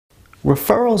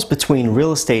Referrals between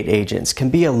real estate agents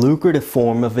can be a lucrative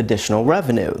form of additional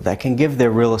revenue that can give their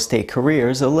real estate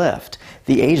careers a lift.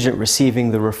 The agent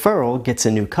receiving the referral gets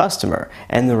a new customer,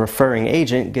 and the referring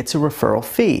agent gets a referral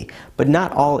fee. But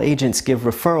not all agents give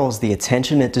referrals the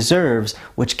attention it deserves,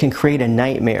 which can create a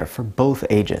nightmare for both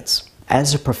agents.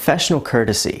 As a professional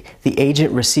courtesy, the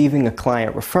agent receiving a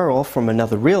client referral from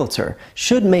another realtor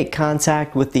should make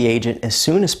contact with the agent as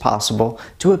soon as possible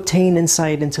to obtain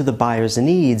insight into the buyer's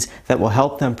needs that will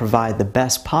help them provide the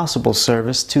best possible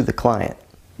service to the client.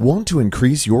 Want to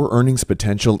increase your earnings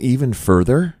potential even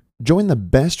further? Join the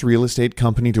best real estate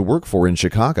company to work for in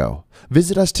Chicago.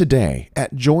 Visit us today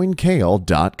at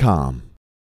joinkale.com.